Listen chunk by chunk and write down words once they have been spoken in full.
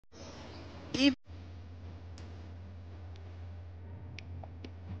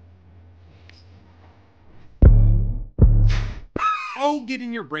So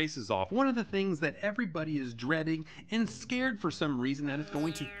getting your braces off, one of the things that everybody is dreading and scared for some reason that it's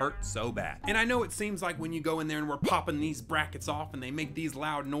going to hurt so bad. And I know it seems like when you go in there and we're popping these brackets off and they make these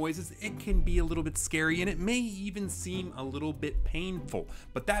loud noises, it can be a little bit scary and it may even seem a little bit painful.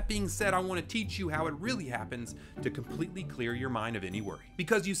 But that being said, I want to teach you how it really happens to completely clear your mind of any worry.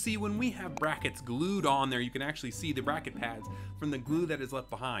 Because you see, when we have brackets glued on there, you can actually see the bracket pads from the glue that is left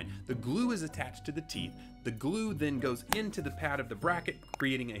behind. The glue is attached to the teeth. The glue then goes into the pad of the bracket,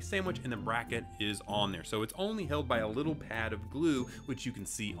 creating a sandwich, and the bracket is on there. So it's only held by a little pad of glue, which you can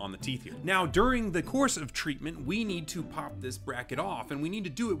see on the teeth here. Now, during the course of treatment, we need to pop this bracket off, and we need to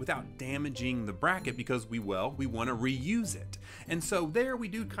do it without damaging the bracket because we want to reuse it. And so there we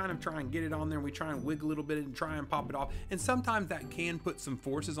do kind of try and get it on there, and we try and wiggle a little bit and try and pop it off. And sometimes that can put some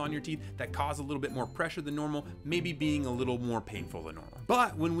forces on your teeth that cause a little bit more pressure than normal, maybe being a little more painful than normal.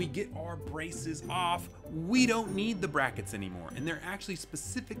 But when we get our braces off, we don't need the brackets anymore, and they're actually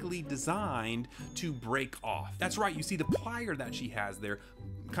specifically designed to break off. That's right, you see the plier that she has there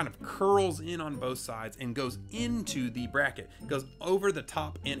kind of curls in on both sides and goes into the bracket. It goes over the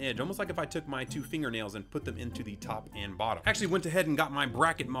top and edge, almost like if I took my two fingernails and put them into the top and bottom. Actually went ahead and got my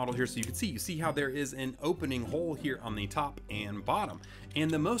bracket model here so you can see. You see how there is an opening hole here on the top and bottom.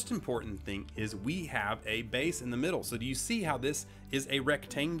 And the most important thing is we have a base in the middle. So do you see how this is a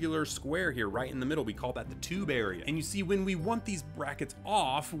rectangular square here right in the middle? We call that the tube area. And you see, when we want these brackets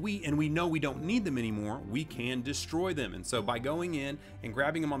off, we know we don't need them anymore, we can destroy them. And so by going in and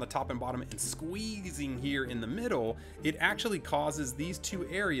grabbing them on the top and bottom and squeezing here in the middle, it actually causes these two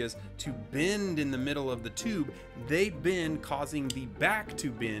areas to bend in the middle of the tube. They bend, causing the back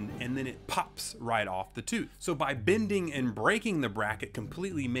to bend, and then it pops right off the tooth. So by bending and breaking the bracket,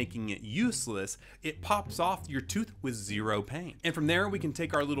 completely making it useless, it pops off your tooth with zero pain. And from there, we can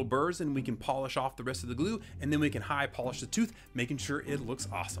take our little burrs and we can polish off the rest of the glue, and then we can high polish the tooth, making sure it looks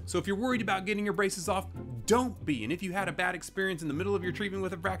awesome. So if you're worried about getting your braces off, don't be. And if you had a bad experience in the middle of your treatment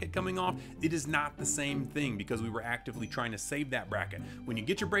with a bracket coming off, it is not the same thing because we were actively trying to save that bracket. When you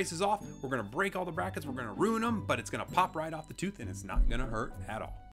get your braces off, we're gonna break all the brackets, we're gonna ruin them, but it's gonna pop right off the tooth and it's not gonna hurt at all.